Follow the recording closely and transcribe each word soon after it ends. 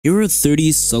Here are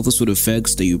 30 self-assault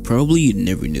effects that you probably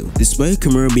never knew. Despite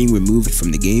Camaro being removed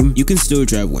from the game, you can still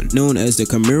drive one, known as the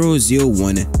Camaro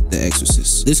 01 The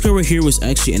Exorcist. This car right here was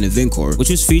actually an event car,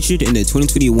 which was featured in the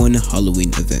 2021 Halloween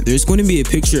event. There's going to be a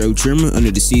picture of German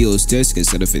under the CEO's desk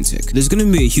instead of FinTech. There's going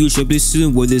to be a huge update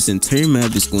soon where this entire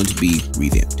map is going to be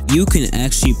revamped. You can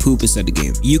actually poop inside the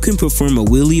game. You can perform a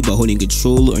wheelie by holding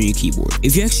control on your keyboard.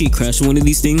 If you actually crash one of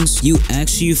these things, you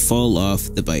actually fall off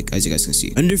the bike, as you guys can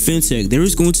see. Under FinTech, there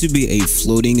is going to be a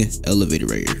floating elevator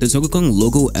right here. The Donkey Kong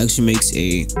logo actually makes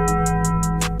a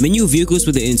menu of vehicles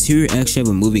with the interior actually have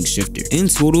a moving shifter. In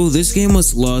total, this game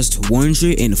has lost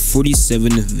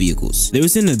 147 vehicles. There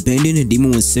is an abandoned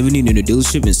Demon 170 near the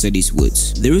dealership inside these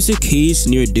woods. There is a cage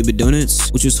near Dibbit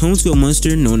Donuts, which is home to a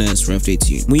monster known as Raft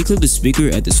 18. When you click the speaker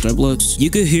at the Starbucks, you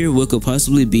could hear what could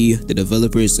possibly be the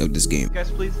developers of this game.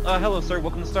 Guys, please. Hello, sir.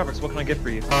 Welcome to Starbucks. What can I get for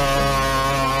you?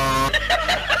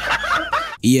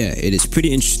 Yeah, it is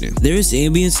pretty interesting. There is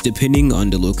ambience depending on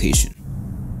the location.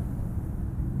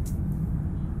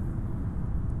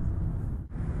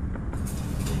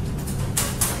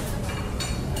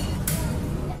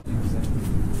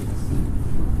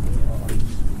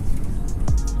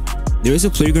 There is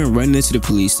a playground right next to the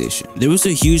police station. There was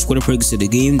a huge water park inside the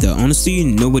game that honestly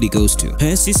nobody goes to.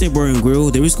 Past Seaside Bar and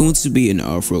Grill, there is going to be an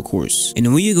off-road course. And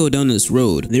when you go down this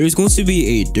road, there is going to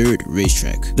be a dirt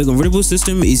racetrack. The convertible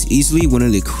system is easily one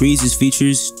of the craziest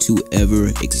features to ever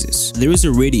exist. There is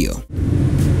a radio.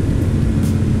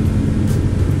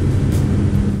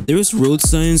 There is road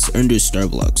signs under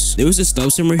Starbucks. There is a stop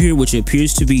sign right here which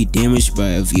appears to be damaged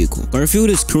by a vehicle. Garfield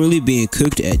is currently being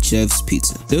cooked at Jeff's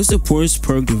Pizza. There is a Porsche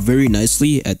parked very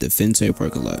nicely at the FinTech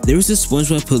parking lot. There is a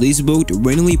SpongeBob police boat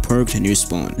randomly parked near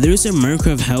spawn. There is a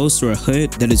Minecraft house or a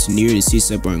hut that is near the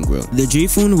Seaside Bar and Grill. The J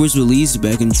phone was released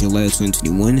back in July of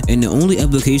 2021 and the only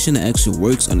application that actually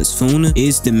works on this phone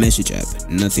is the message app,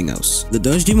 nothing else. The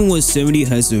Dodge Demon 170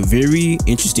 has a very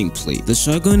interesting plate. The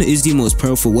shotgun is the most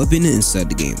powerful weapon inside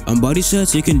the game. On body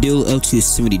shots, it can deal up to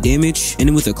 70 damage,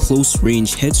 and with a close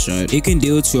range headshot, it can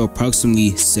deal to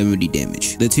approximately 70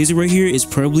 damage. The taser right here is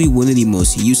probably one of the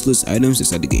most useless items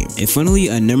inside the game. And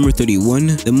finally, at number 31,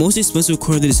 the most expensive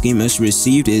car that this game actually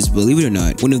received is, believe it or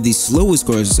not, one of the slowest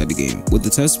cars inside the game, with a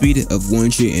top speed of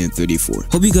 134.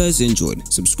 Hope you guys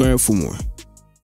enjoyed. Subscribe for more.